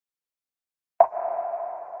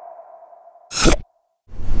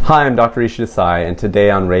Hi, I'm Dr. Rishi Desai, and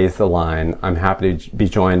today on Raise the Line, I'm happy to be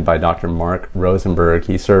joined by Dr. Mark Rosenberg.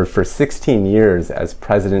 He served for 16 years as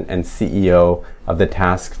President and CEO of the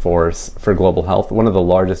Task Force for Global Health, one of the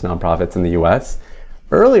largest nonprofits in the U.S.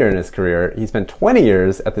 Earlier in his career, he spent 20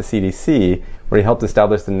 years at the CDC, where he helped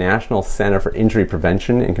establish the National Center for Injury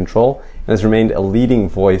Prevention and Control, and has remained a leading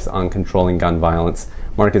voice on controlling gun violence.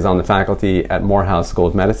 Mark is on the faculty at Morehouse School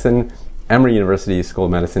of Medicine, Emory University School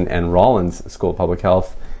of Medicine, and Rollins School of Public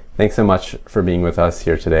Health. Thanks so much for being with us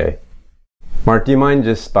here today. Mark, do you mind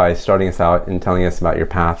just by starting us out and telling us about your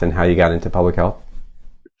path and how you got into public health?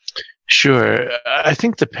 Sure. I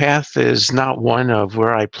think the path is not one of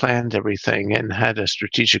where I planned everything and had a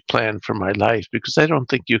strategic plan for my life, because I don't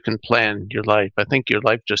think you can plan your life. I think your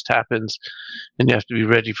life just happens and you have to be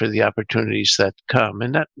ready for the opportunities that come.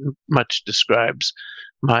 And that much describes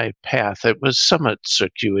my path. It was somewhat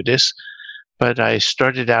circuitous, but I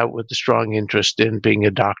started out with a strong interest in being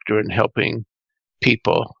a doctor and helping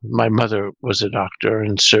people. My mother was a doctor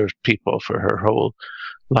and served people for her whole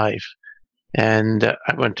life. And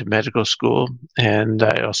I went to medical school, and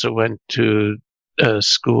I also went to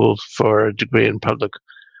school for a degree in public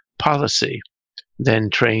policy,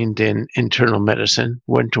 then trained in internal medicine,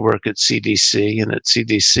 went to work at CDC, and at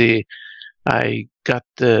CDC, I got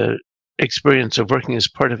the experience of working as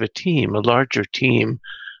part of a team, a larger team,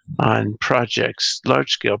 on projects,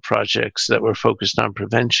 large-scale projects that were focused on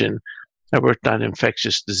prevention. I worked on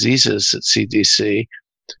infectious diseases at CDC,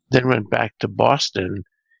 then went back to Boston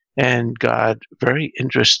and got very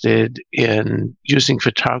interested in using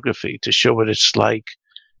photography to show what it's like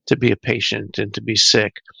to be a patient and to be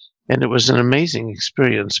sick. And it was an amazing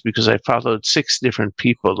experience because I followed 6 different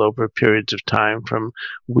people over periods of time, from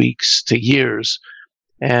weeks to years.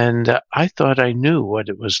 And I thought I knew what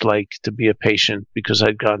it was like to be a patient because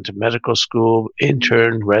I'd gone to medical school,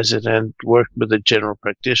 intern, resident, worked with a general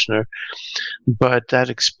practitioner. But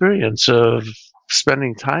that experience of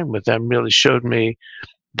spending time with them really showed me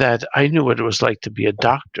that I knew what it was like to be a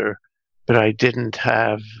doctor, but I didn't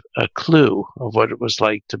have a clue of what it was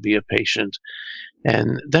like to be a patient.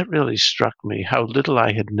 And that really struck me, how little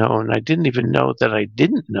I had known. I didn't even know that I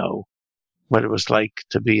didn't know what it was like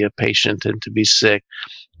to be a patient and to be sick.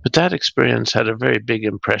 But that experience had a very big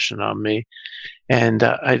impression on me. And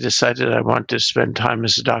I decided I wanted to spend time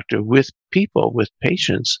as a doctor with people, with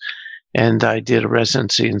patients. And I did a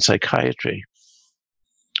residency in psychiatry.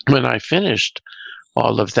 When I finished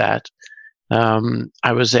all of that,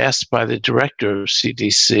 I was asked by the director of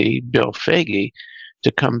CDC, Bill Fagey,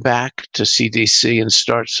 to come back to CDC and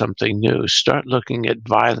start something new, start looking at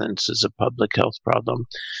violence as a public health problem.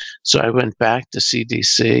 So I went back to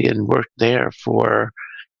CDC and worked there for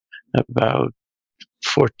about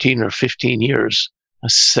 14 or 15 years,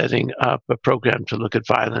 setting up a program to look at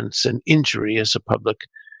violence and injury as a public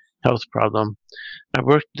health problem. I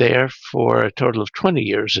worked there for a total of 20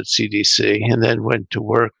 years at CDC, and then went to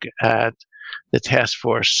work at the Task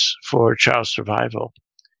Force for Child Survival,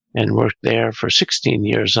 and worked there for 16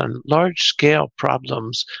 years on large-scale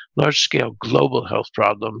problems, large-scale global health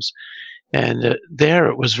problems. And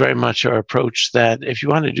there it was very much our approach that if you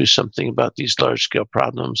want to do something about these large-scale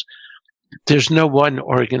problems, there's no one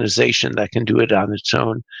organization that can do it on its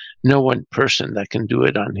own, no one person that can do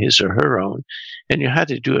it on his or her own. And you had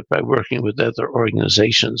to do it by working with other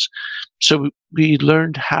organizations. So we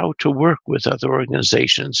learned how to work with other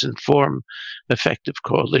organizations and form effective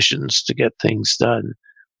coalitions to get things done.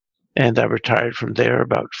 And I retired from there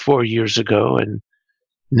about 4 years ago, and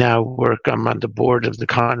now I'm on the board of the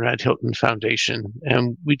Conrad Hilton Foundation,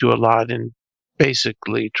 and we do a lot in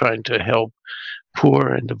basically trying to help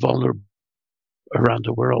poor and the vulnerable around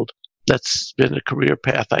the world. That's been a career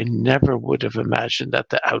path I never would have imagined at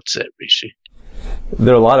the outset, Rishi.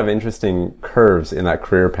 There are a lot of interesting curves in that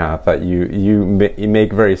career path that you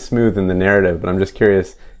make very smooth in the narrative, but I'm just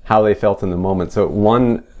curious how they felt in the moment. So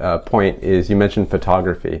one point is you mentioned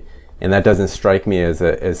photography, and that doesn't strike me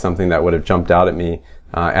as something that would have jumped out at me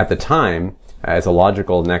at the time as a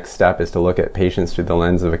logical next step is to look at patients through the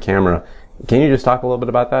lens of a camera. Can you just talk a little bit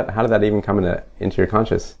about that? How did that even come into your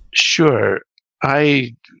conscious? Sure.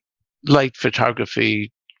 I liked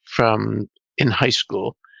photography from in high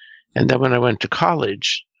school. And then when I went to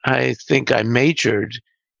college, I think I majored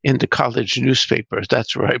in the college newspaper.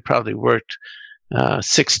 That's where I probably worked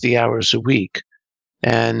 60 hours a week.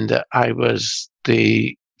 And I was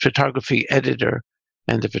the photography editor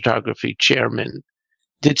and the photography chairman.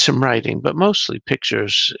 Did some writing, but mostly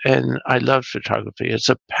pictures. And I loved photography. It's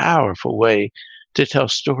a powerful way to tell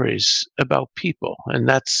stories about people. And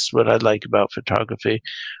that's what I like about photography,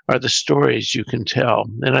 are the stories you can tell.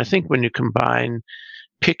 And I think when you combine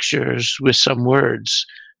pictures with some words,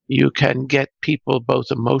 you can get people both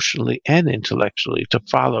emotionally and intellectually to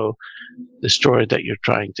follow the story that you're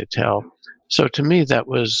trying to tell. So to me, that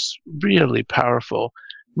was really powerful.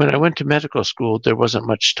 When I went to medical school, there wasn't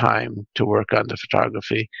much time to work on the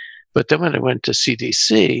photography. But then when I went to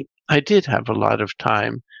CDC, I did have a lot of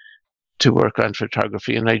time to work on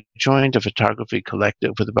photography, and I joined a photography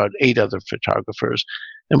collective with about 8 other photographers,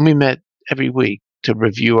 and we met every week to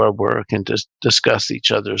review our work and to discuss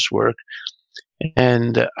each other's work.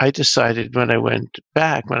 And I decided when I went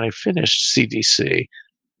back, when I finished CDC,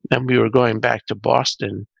 and we were going back to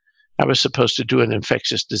Boston, I was supposed to do an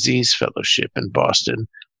infectious disease fellowship in Boston,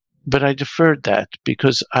 but I deferred that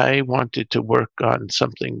because I wanted to work on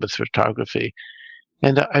something with photography.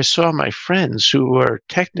 And I saw my friends who were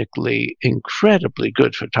technically incredibly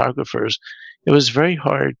good photographers. It was very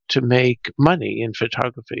hard to make money in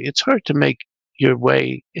photography. It's hard to make your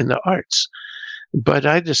way in the arts. But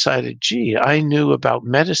I decided, gee, I knew about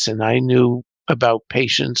medicine. I knew about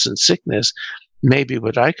patients and sickness. Maybe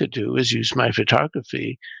what I could do is use my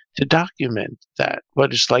photography to document that,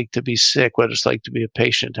 what it's like to be sick, what it's like to be a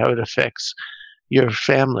patient, how it affects your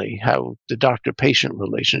family, how the doctor-patient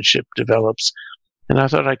relationship develops. And I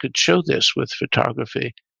thought I could show this with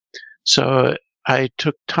photography. So I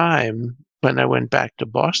took time when I went back to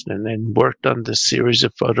Boston and worked on this series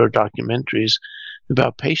of photo documentaries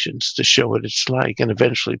about patients to show what it's like, and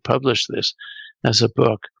eventually published this as a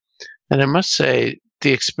book. And I must say,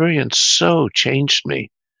 the experience so changed me.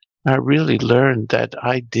 I really learned that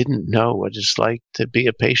I didn't know what it's like to be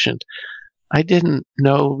a patient. I didn't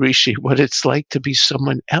know, Rishi, what it's like to be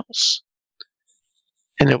someone else.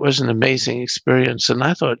 And it was an amazing experience. And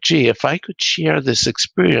I thought, gee, if I could share this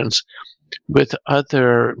experience with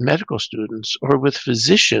other medical students or with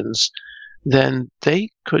physicians, then they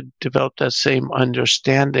could develop that same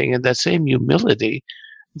understanding and that same humility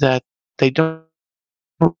that they don't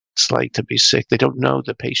know what it's like to be sick. They don't know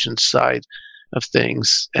the patient's side of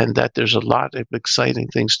things, and that there's a lot of exciting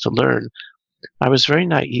things to learn. I was very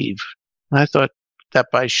naive. I thought that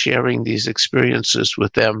by sharing these experiences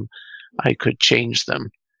with them, I could change them.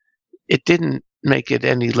 It didn't make it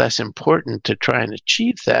any less important to try and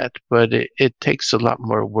achieve that, but it takes a lot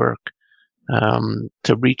more work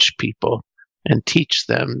to reach people and teach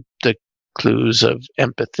them the clues of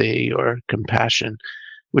empathy or compassion,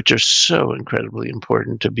 which are so incredibly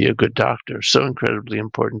important to be a good doctor, so incredibly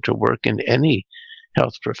important to work in any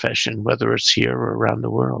health profession, whether it's here or around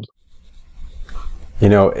the world. You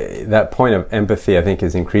know, that point of empathy, I think,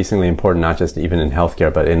 is increasingly important, not just even in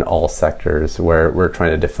healthcare, but in all sectors where we're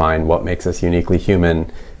trying to define what makes us uniquely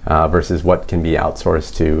human versus what can be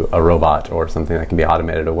outsourced to a robot or something that can be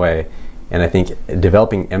automated away. And I think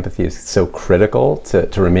developing empathy is so critical to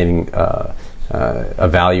remaining a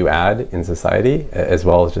value add in society, as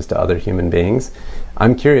well as just to other human beings.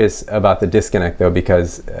 I'm curious about the disconnect, though,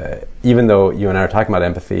 because even though you and I are talking about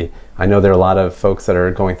empathy, I know there are a lot of folks that are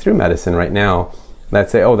going through medicine right now that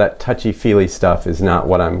say, oh, that touchy-feely stuff is not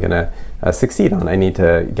what I'm going to succeed on. I need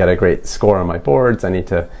to get a great score on my boards. I need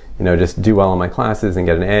to, just do well in my classes and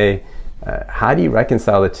get an A. How do you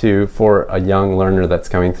reconcile the two for a young learner that's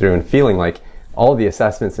coming through and feeling like all the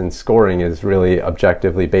assessments and scoring is really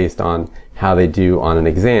objectively based on how they do on an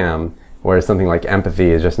exam, whereas something like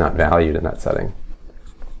empathy is just not valued in that setting?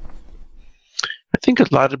 I think a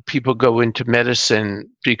lot of people go into medicine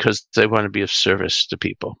because they want to be of service to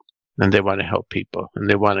people, and they want to help people, and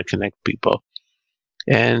they want to connect people.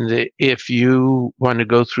 And if you want to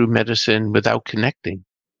go through medicine without connecting,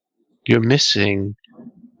 you're missing,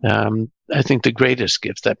 I think, the greatest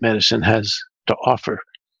gift that medicine has to offer.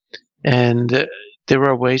 And there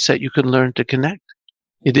are ways that you can learn to connect.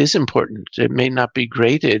 It is important. It may not be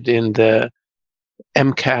graded in the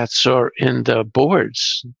MCATs or in the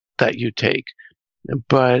boards that you take,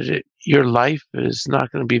 but your life is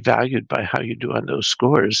not going to be valued by how you do on those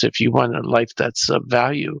scores. If you want a life that's of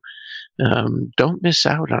value, don't miss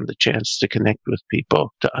out on the chance to connect with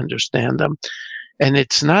people, to understand them. And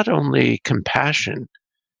it's not only compassion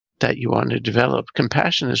that you want to develop.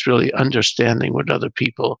 Compassion is really understanding what other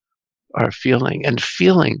people are feeling and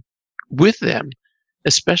feeling with them,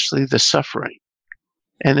 especially the suffering.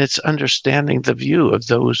 And it's understanding the view of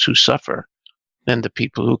those who suffer. And the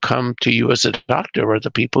people who come to you as a doctor are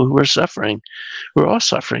the people who are suffering. We're all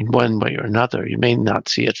suffering one way or another. You may not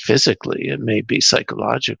see it physically, it may be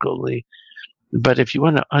psychologically. But if you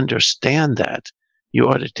want to understand that, you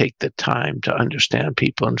ought to take the time to understand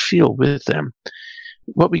people and feel with them.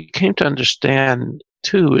 What we came to understand,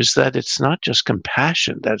 too, is that it's not just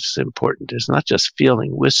compassion that's important. It's not just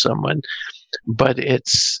feeling with someone, but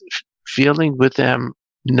it's feeling with them,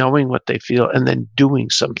 knowing what they feel, and then doing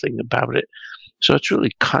something about it. So it's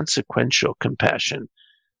really consequential compassion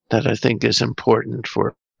that I think is important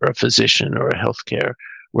for a physician or a healthcare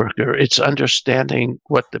worker. It's understanding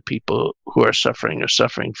what the people who are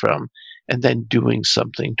suffering from, and then doing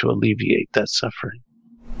something to alleviate that suffering.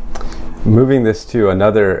 Moving this to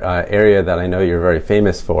another area that I know you're very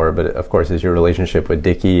famous for, but of course is your relationship with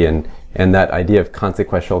Dickie and that idea of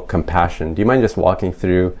consequential compassion. Do you mind just walking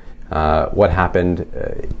through what happened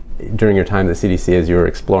during your time at the CDC as you were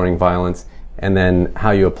exploring violence, and then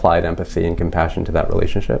how you applied empathy and compassion to that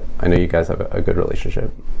relationship? I know you guys have a good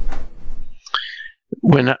relationship.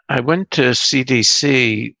 When I went to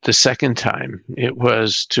CDC the second time, it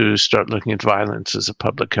was to start looking at violence as a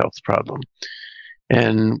public health problem.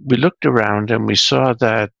 And we looked around and we saw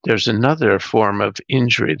that there's another form of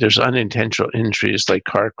injury. There's unintentional injuries like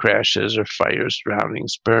car crashes or fires,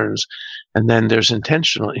 drownings, burns. And then there's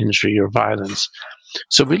intentional injury or violence.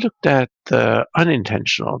 So we looked at the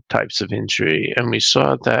unintentional types of injury, and we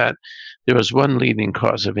saw that there was one leading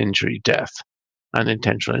cause of injury, death,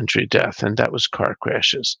 unintentional injury, death, and that was car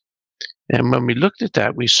crashes. And when we looked at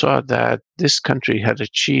that, we saw that this country had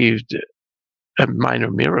achieved a minor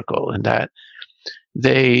miracle in that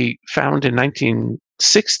they found in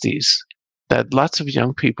 1960s that lots of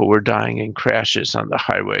young people were dying in crashes on the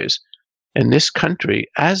highways. And this country,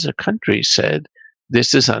 as a country, said,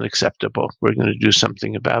 this is unacceptable. We're going to do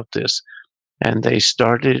something about this. And they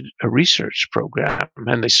started a research program,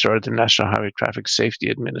 and they started the National Highway Traffic Safety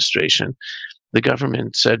Administration. The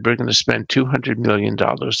government said, we're going to spend $200 million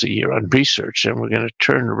a year on research, and we're going to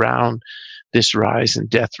turn around this rise in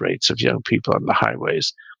death rates of young people on the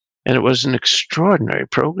highways. And it was an extraordinary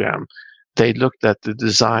program. They looked at the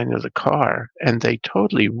design of the car, and they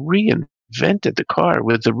totally reinvented the car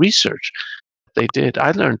with the research they did.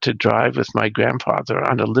 I learned to drive with my grandfather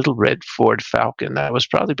on a little red Ford Falcon. That was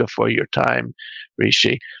probably before your time,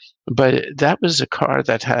 Rishi. But that was a car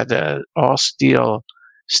that had an all-steel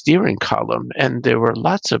steering column, and there were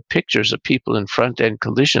lots of pictures of people in front-end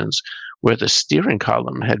collisions where the steering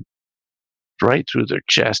column had right through their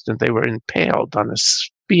chest, and they were impaled on a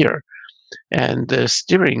spear. And the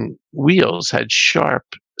steering wheels had sharp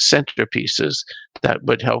centerpieces that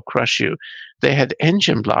would help crush you. They had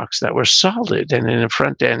engine blocks that were solid, and in a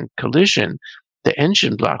front-end collision, the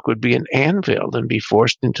engine block would be an anvil and be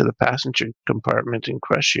forced into the passenger compartment and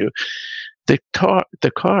crush you. The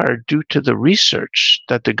car, due to the research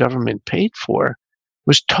that the government paid for,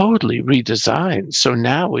 was totally redesigned. So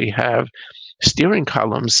now we have steering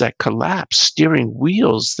columns that collapse, steering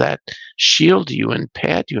wheels that shield you and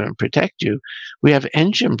pad you and protect you. We have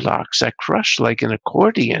engine blocks that crush like an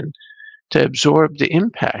accordion to absorb the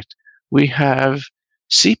impact. We have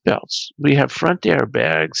seatbelts. We have front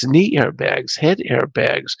airbags, knee airbags, head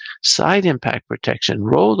airbags, side impact protection,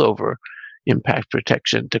 rollover impact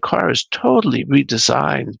protection. The car is totally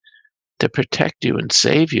redesigned to protect you and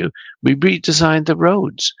save you. We redesigned the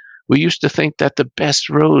roads. We used to think that the best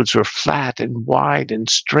roads were flat and wide and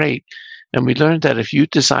straight. And we learned that if you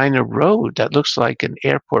design a road that looks like an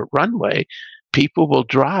airport runway, people will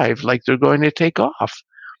drive like they're going to take off.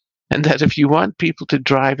 And that if you want people to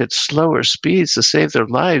drive at slower speeds to save their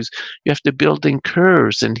lives, you have to build in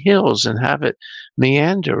curves and hills and have it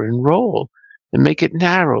meander and roll and make it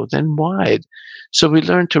narrow, then wide. So we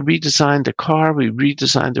learned to redesign the car, we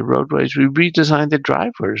redesigned the roadways, we redesigned the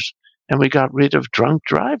drivers. And we got rid of drunk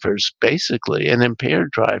drivers, basically, and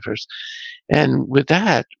impaired drivers. And with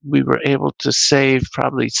that, we were able to save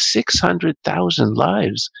probably 600,000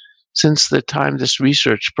 lives since the time this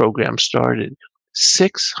research program started.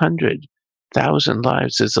 600,000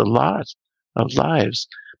 lives is a lot of lives.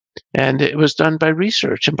 And it was done by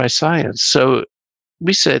research and by science. So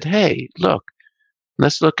we said, hey, look,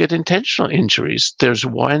 let's look at intentional injuries. There's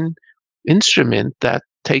one instrument that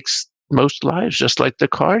takes most lives, just like the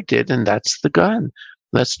car did, and that's the gun.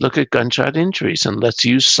 Let's look at gunshot injuries, and let's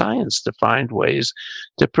use science to find ways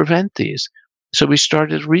to prevent these. So we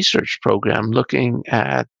started a research program looking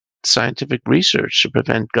at scientific research to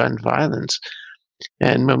prevent gun violence.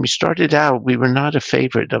 And when we started out, we were not a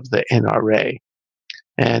favorite of the NRA.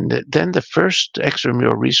 And then the first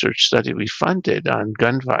extramural research study we funded on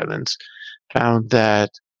gun violence found that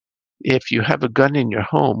if you have a gun in your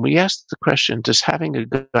home, we asked the question, does having a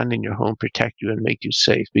gun in your home protect you and make you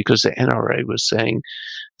safe? Because the NRA was saying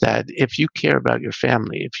that if you care about your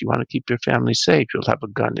family, if you want to keep your family safe, you'll have a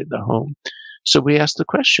gun in the home. So we asked the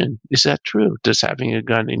question, is that true? Does having a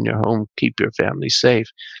gun in your home keep your family safe?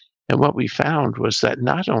 And what we found was that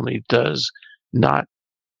not only does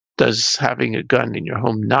having a gun in your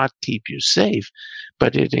home not keep you safe,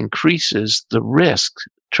 but it increases the risk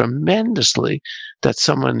tremendously that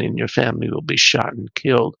someone in your family will be shot and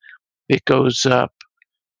killed. it goes up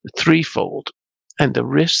threefold. And the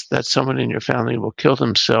risk that someone in your family will kill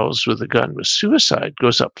themselves with a gun with suicide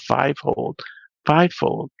goes up fivefold.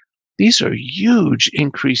 These are huge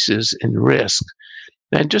increases in risk.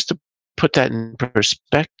 And just to put that in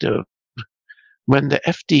perspective, when the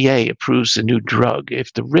FDA approves a new drug,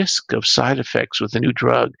 if the risk of side effects with a new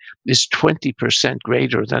drug is 20%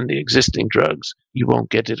 greater than the existing drugs, you won't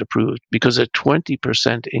get it approved because a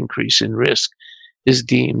 20% increase in risk is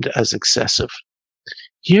deemed as excessive.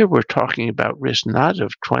 Here we're talking about risk not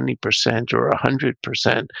of 20% or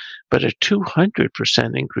 100%, but a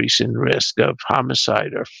 200% increase in risk of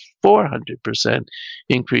homicide or 400%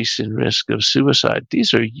 increase in risk of suicide.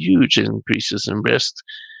 These are huge increases in risk.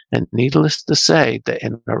 And needless to say, the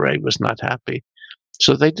NRA was not happy.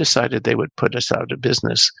 So they decided they would put us out of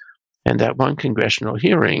business. And at one congressional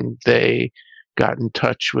hearing, they got in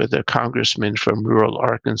touch with a congressman from rural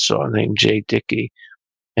Arkansas named Jay Dickey.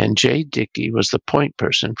 And Jay Dickey was the point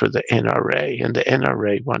person for the NRA. And the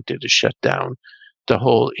NRA wanted to shut down the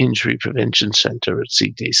whole Injury Prevention Center at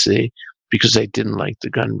CDC because they didn't like the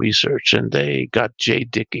gun research. And they got Jay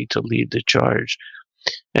Dickey to lead the charge.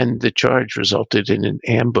 And the charge resulted in an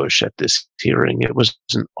ambush at this hearing. It was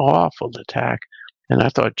an awful attack. And I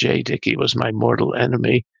thought Jay Dickey was my mortal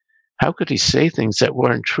enemy. How could he say things that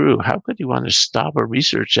weren't true? How could he want to stop a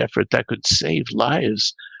research effort that could save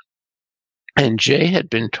lives? And Jay had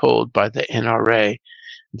been told by the NRA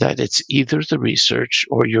that it's either the research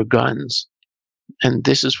or your guns. And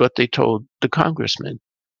this is what they told the congressman.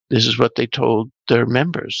 This is what they told their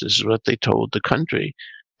members. This is what they told the country,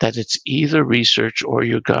 that it's either research or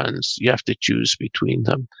your guns. You have to choose between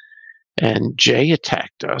them. And Jay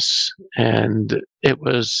attacked us, and it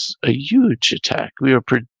was a huge attack. We were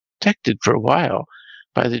protected for a while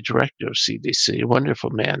by the director of CDC, a wonderful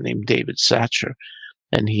man named David Satcher.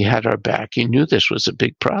 And he had our back. He knew this was a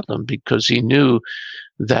big problem because he knew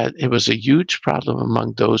that it was a huge problem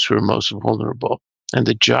among those who are most vulnerable. And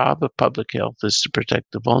the job of public health is to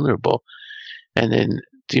protect the vulnerable. And in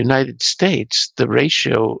the United States, the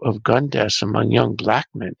ratio of gun deaths among young black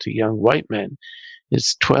men to young white men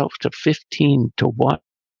is 12 to 15 to 1.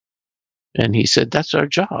 And he said, that's our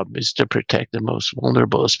job, is to protect the most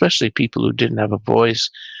vulnerable, especially people who didn't have a voice.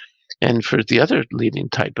 And for the other leading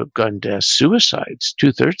type of gun deaths, suicides,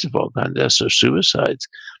 2/3 of all gun deaths are suicides.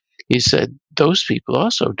 He said, those people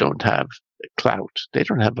also don't have clout. They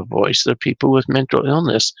don't have a voice. They're people with mental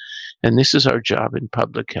illness. And this is our job in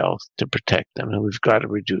public health, to protect them. And we've got to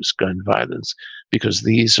reduce gun violence because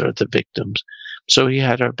these are the victims. So he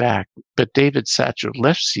had our back. But David Satcher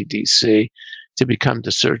left CDC to become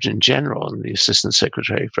the Surgeon General and the Assistant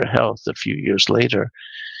Secretary for Health a few years later.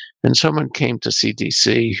 And someone came to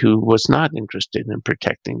CDC who was not interested in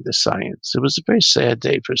protecting the science. It was a very sad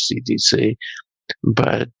day for CDC,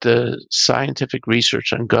 but the scientific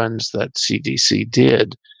research on guns that CDC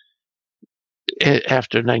did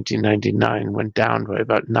after 1999 went down by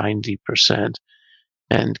about 90%.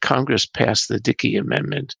 And Congress passed the Dickey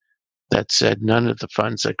Amendment that said none of the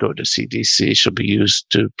funds that go to CDC shall be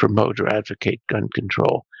used to promote or advocate gun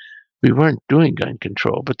control. We weren't doing gun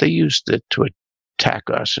control, but they used it to attack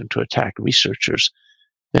us and to attack researchers.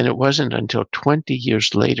 And it wasn't until 20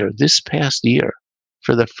 years later, this past year,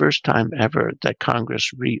 for the first time ever, that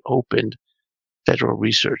Congress reopened federal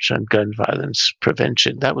research on gun violence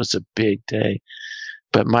prevention. That was a big day.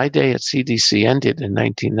 But my day at CDC ended in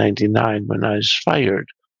 1999 when I was fired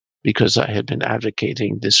because I had been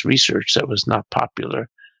advocating this research that was not popular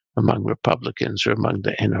among Republicans or among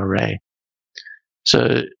the NRA.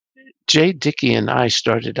 So Jay Dickey and I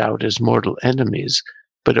started out as mortal enemies,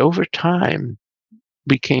 but over time,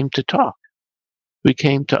 we came to talk. We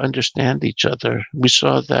came to understand each other. We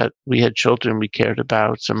saw that we had children we cared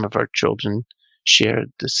about. Some of our children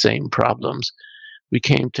shared the same problems. We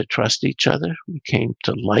came to trust each other. We came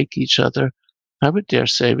to like each other. I would dare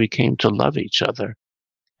say we came to love each other.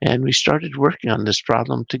 And we started working on this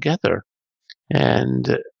problem together.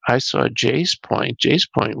 And I saw Jay's point. Jay's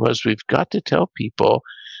point was we've got to tell people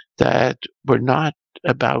that we're not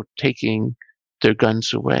about taking their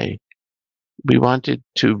guns away. We wanted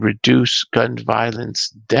to reduce gun violence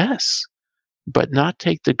deaths, but not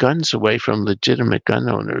take the guns away from legitimate gun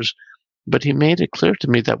owners. But he made it clear to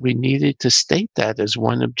me that we needed to state that as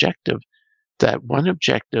one objective. That one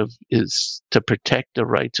objective is to protect the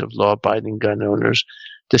rights of law-abiding gun owners.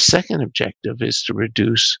 The second objective is to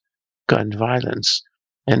reduce gun violence,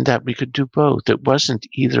 and that we could do both. It wasn't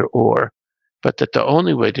either or, but that the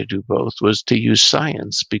only way to do both was to use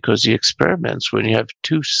science, because the experiments, when you have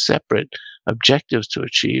two separate objectives to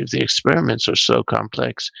achieve, the experiments are so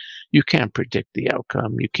complex, you can't predict the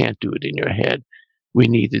outcome. You can't do it in your head. we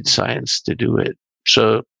needed science to do it.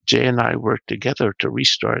 So Jay and I worked together to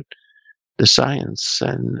restart the science,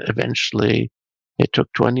 and eventually it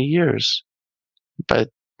took 20 years. But,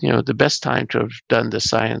 the best time to have done the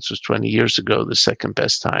science was 20 years ago. The second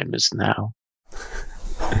best time is now.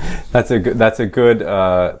 That's a good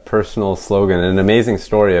personal slogan, and an amazing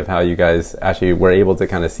story of how you guys actually were able to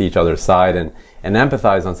kind of see each other's side and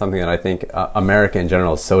empathize on something that I think America in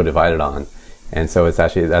general is so divided on. And so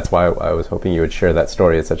that's why I was hoping you would share that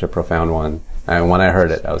story. It's such a profound one. And when I heard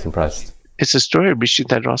it, I was impressed. It's a story, Rishi,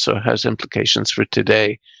 that also has implications for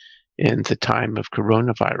today in the time of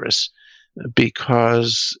coronavirus,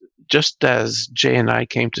 because just as Jay and I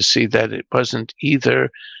came to see that it wasn't either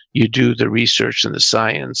you do the research and the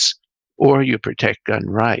science or you protect gun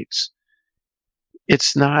rights.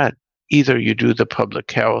 It's not either you do the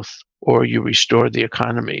public health or you restore the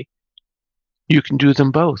economy. You can do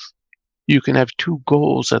them both. You can have two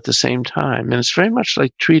goals at the same time. And it's very much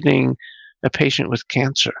like treating a patient with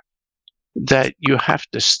cancer, that you have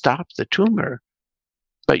to stop the tumor,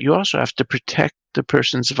 but you also have to protect the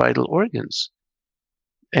person's vital organs.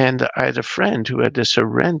 And I had a friend who had this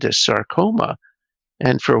horrendous sarcoma,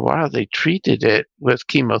 and for a while they treated it with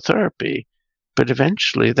chemotherapy, but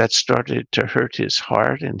eventually that started to hurt his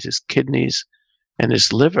heart and his kidneys and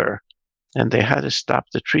his liver, and they had to stop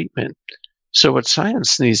the treatment. So what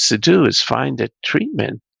science needs to do is find a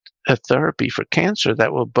treatment, a therapy for cancer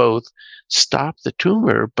that will both stop the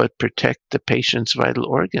tumor but protect the patient's vital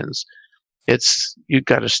organs. You've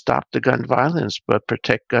got to stop the gun violence but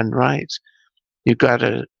protect gun rights. You've got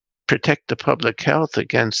to protect the public health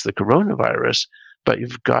against the coronavirus, but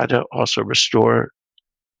you've got to also restore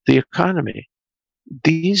the economy.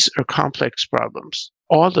 These are complex problems.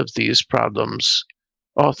 All of these problems,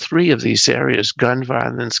 all three of these areas, gun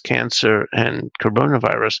violence, cancer, and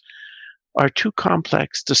coronavirus, are too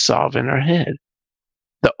complex to solve in our head.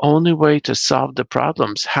 The only way to solve the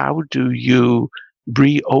problems, how do you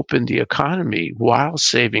reopen the economy while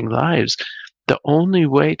saving lives? The only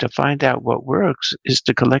way to find out what works is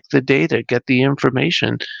to collect the data, get the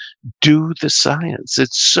information, do the science.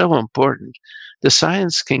 It's so important. The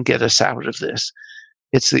science can get us out of this.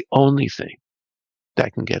 It's the only thing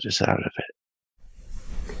that can get us out of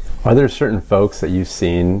it. Are there certain folks that you've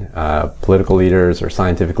seen, political leaders or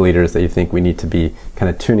scientific leaders, that you think we need to be kind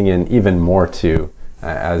of tuning in even more to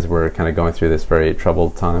as we're kind of going through this very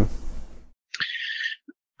troubled time?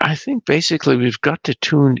 I think basically we've got to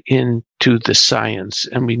tune into the science,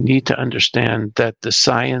 and we need to understand that the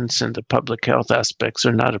science and the public health aspects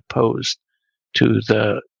are not opposed to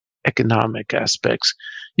the economic aspects.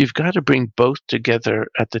 You've got to bring both together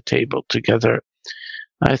at the table together.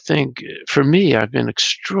 I think for me, I've been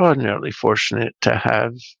extraordinarily fortunate to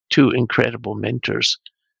have two incredible mentors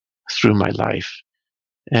through my life.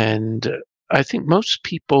 And I think most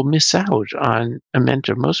people miss out on a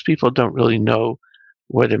mentor. Most people don't really know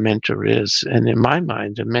what a mentor is. And in my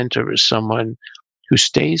mind, a mentor is someone who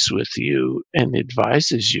stays with you and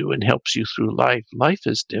advises you and helps you through life. Life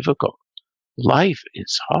is difficult. Life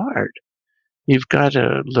is hard. You've got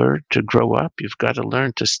to learn to grow up. You've got to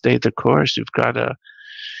learn to stay the course. You've got to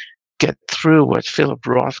get through what Philip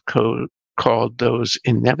Roth called those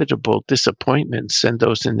inevitable disappointments and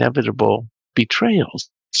those inevitable betrayals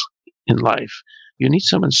in life. You need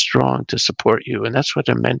someone strong to support you, and that's what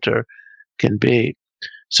a mentor can be.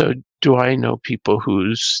 So do I know people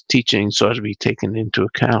whose teachings ought to be taken into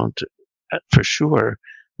account? For sure.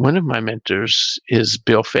 One of my mentors is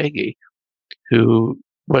Bill Foege, who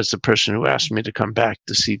was the person who asked me to come back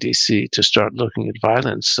to CDC to start looking at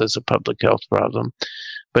violence as a public health problem.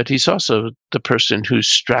 But he's also the person whose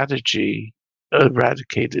strategy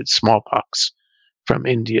eradicated smallpox from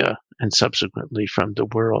India and subsequently from the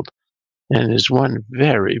world, and is one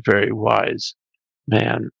very, very wise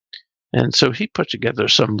man. And so he put together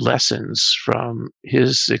some lessons from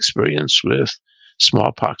his experience with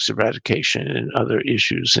smallpox eradication and other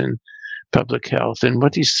issues in public health. And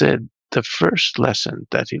what he said, the first lesson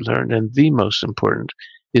that he learned, and the most important,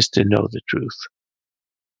 is to know the truth.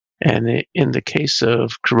 And in the case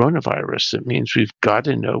of coronavirus, it means we've got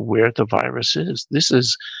to know where the virus is. This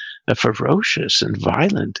is a ferocious and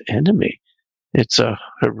violent enemy. It's a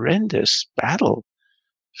horrendous battle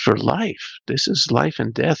for life. This is life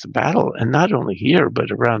and death battle, and not only here,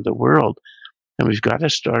 but around the world. And we've got to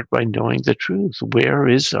start by knowing the truth. Where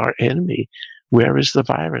is our enemy? Where is the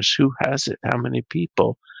virus? Who has it? How many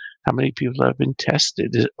people? How many people have been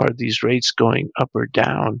tested? Are these rates going up or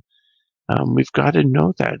down? We've got to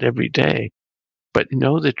know that every day. But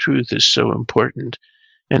know the truth is so important.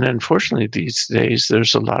 And unfortunately, these days,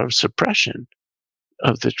 there's a lot of suppression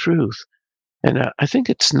of the truth. And I think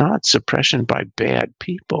it's not suppression by bad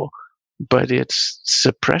people, but it's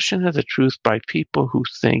suppression of the truth by people who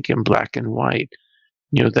think in black and white,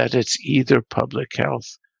 that it's either public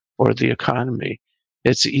health or the economy.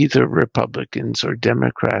 It's either Republicans or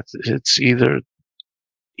Democrats. It's either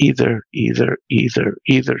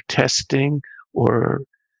testing or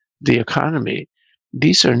the economy.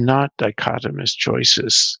 These are not dichotomous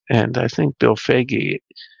choices. And I think Bill Foege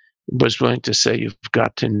was willing to say you've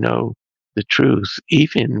got to know the truth,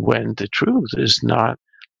 even when the truth is not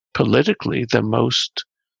politically the most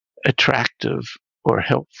attractive or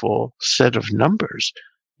helpful set of numbers.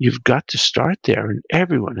 You've got to start there, and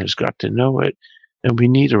everyone has got to know it. And we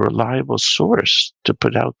need a reliable source to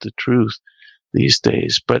put out the truth these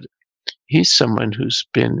days. But he's someone who's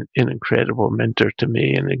been an incredible mentor to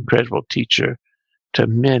me, an incredible teacher to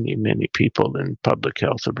many, many people in public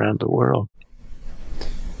health around the world.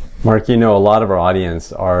 Mark, a lot of our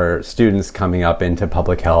audience are students coming up into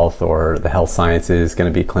public health or the health sciences,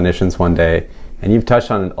 going to be clinicians one day. And you've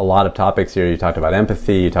touched on a lot of topics here. You talked about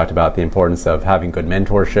empathy. You talked about the importance of having good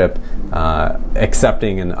mentorship,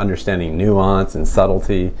 accepting and understanding nuance and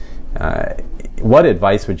subtlety. What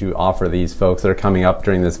advice would you offer these folks that are coming up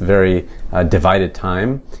during this very divided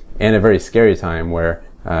time and a very scary time where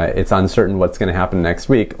it's uncertain what's going to happen next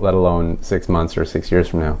week, let alone 6 months or 6 years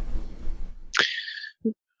from now?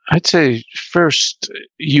 I'd say first,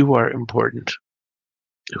 you are important.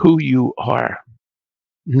 Who you are,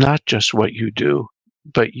 not just what you do,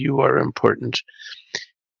 but you are important.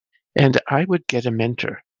 And I would get a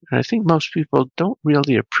mentor. And I think most people don't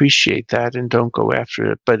really appreciate that and don't go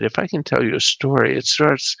after it. But if I can tell you a story, it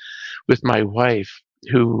starts with my wife,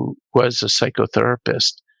 who was a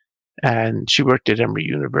psychotherapist, and she worked at Emory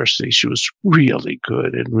University. She was really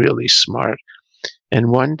good and really smart. And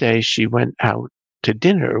one day she went out to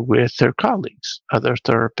dinner with her colleagues, other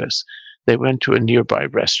therapists. They went to a nearby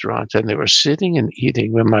restaurant and they were sitting and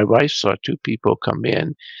eating when my wife saw two people come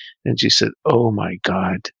in, and she said, "Oh my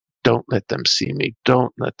God, don't let them see me.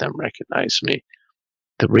 Don't let them recognize me."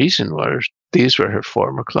 The reason was these were her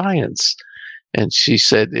former clients. And she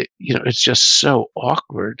said, it's just so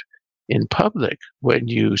awkward in public when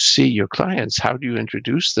you see your clients. How do you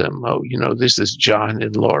introduce them? Oh, this is John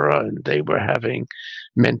and Laura, and they were having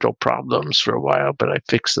mental problems for a while, but I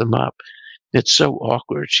fixed them up. It's so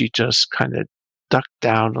awkward. She just kind of ducked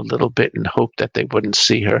down a little bit and hoped that they wouldn't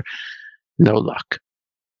see her. No luck.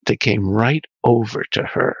 They came right over to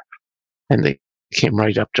her, and they came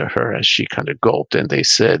right up to her as she kind of gulped, and they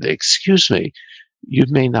said, "Excuse me, you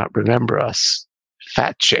may not remember us."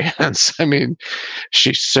 Fat chance. I mean,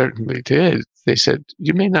 she certainly did. They said,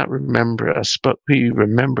 "You may not remember us, but we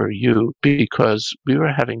remember you because we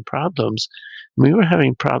were having problems. When we were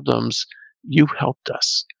having problems, you helped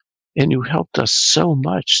us. And you helped us so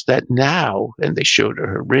much that now," and they showed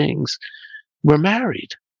her rings, "we're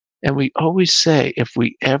married. And we always say, if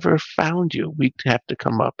we ever found you, we'd have to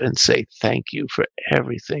come up and say thank you for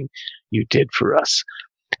everything you did for us."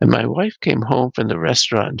 And my wife came home from the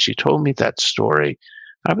restaurant and she told me that story.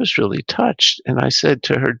 I was really touched. And I said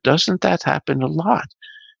to her, "Doesn't that happen a lot?"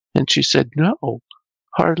 And she said, "No,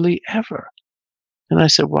 hardly ever." And I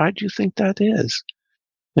said, "Why do you think that is?"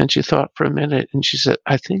 And she thought for a minute and she said,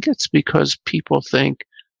 "I think it's because people think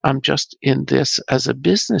I'm just in this as a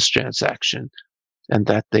business transaction and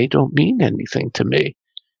that they don't mean anything to me."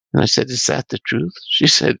 And I said, "Is that the truth?" She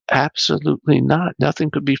said, "Absolutely not.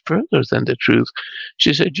 Nothing could be further than the truth."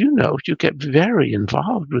 She said, "You get very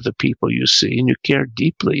involved with the people you see and you care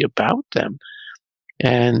deeply about them.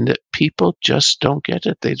 And people just don't get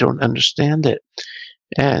it. They don't understand it."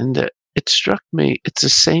 And it struck me, it's the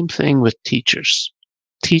same thing with teachers.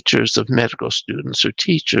 Teachers of medical students or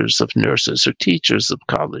teachers of nurses or teachers of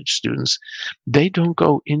college students. They don't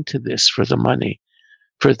go into this for the money.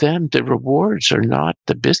 For them, the rewards are not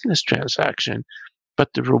the business transaction,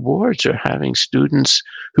 but the rewards are having students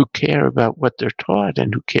who care about what they're taught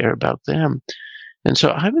and who care about them. And so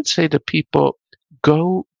I would say to people,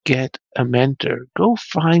 go get a mentor, go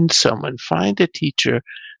find someone, find a teacher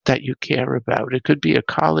that you care about. It could be a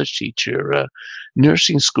college teacher, a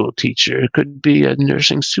nursing school teacher, it could be a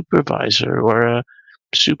nursing supervisor or a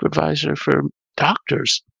supervisor for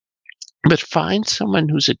doctors. But find someone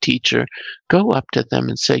who's a teacher, go up to them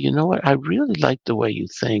and say, "You know what, I really like the way you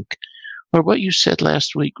think. Or what you said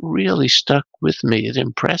last week really stuck with me. It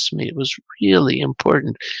impressed me. It was really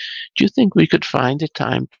important. Do you think we could find a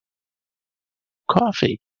time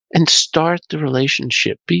coffee?" And start the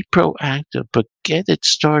relationship. Be proactive, but get it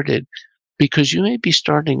started, because you may be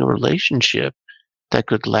starting a relationship that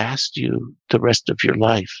could last you the rest of your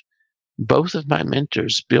life. Both of my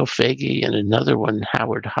mentors, Bill Foege and another one,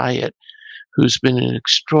 Howard Hyatt, who's been an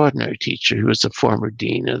extraordinary teacher. He was the former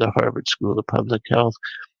dean of the Harvard School of Public Health.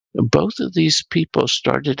 Both of these people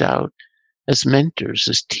started out as mentors,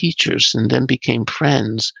 as teachers, and then became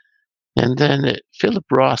friends. And then Philip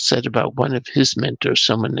Roth said about one of his mentors,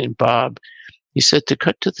 someone named Bob, he said, to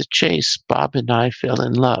cut to the chase, Bob and I fell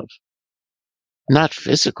in love. Not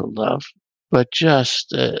physical love, but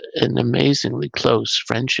just an amazingly close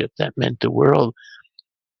friendship that meant the world.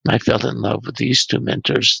 I fell in love with these two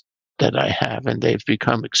mentors that I have, and they've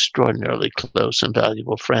become extraordinarily close and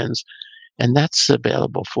valuable friends. And that's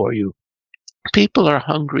available for you. People are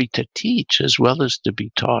hungry to teach as well as to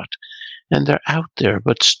be taught. And they're out there,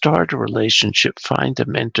 but start a relationship, find a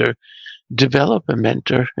mentor, develop a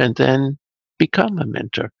mentor, and then become a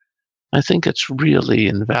mentor. I think it's really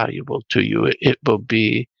invaluable to you. It will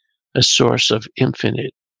be a source of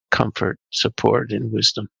infinite comfort, support, and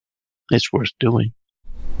wisdom. It's worth doing.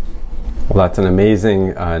 Well, that's an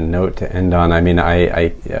amazing note to end on. I mean,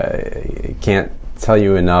 I can't tell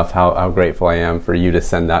you enough how grateful I am for you to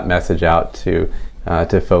send that message out to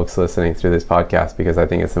folks listening through this podcast, because I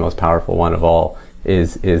think it's the most powerful one of all,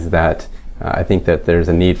 is that I think that there's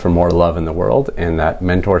a need for more love in the world, and that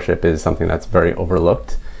mentorship is something that's very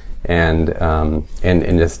overlooked, and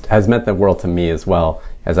just has meant the world to me as well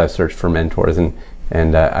as I've searched for mentors.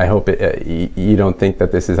 And I hope you don't think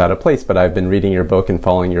that this is out of place, but I've been reading your book and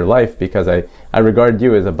following your life because I regard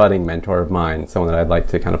you as a budding mentor of mine, someone that I'd like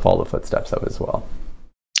to kind of follow the footsteps of as well.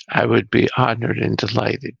 I would be honored and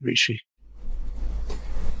delighted, Rishi.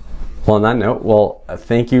 Well, on that note,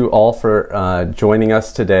 thank you all for joining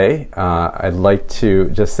us today. I'd like to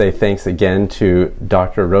just say thanks again to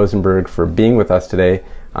Dr. Rosenberg for being with us today.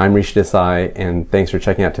 I'm Rishi Desai, and thanks for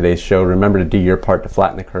checking out today's show. Remember to do your part to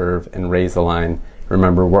flatten the curve and raise the line.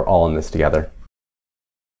 Remember, we're all in this together.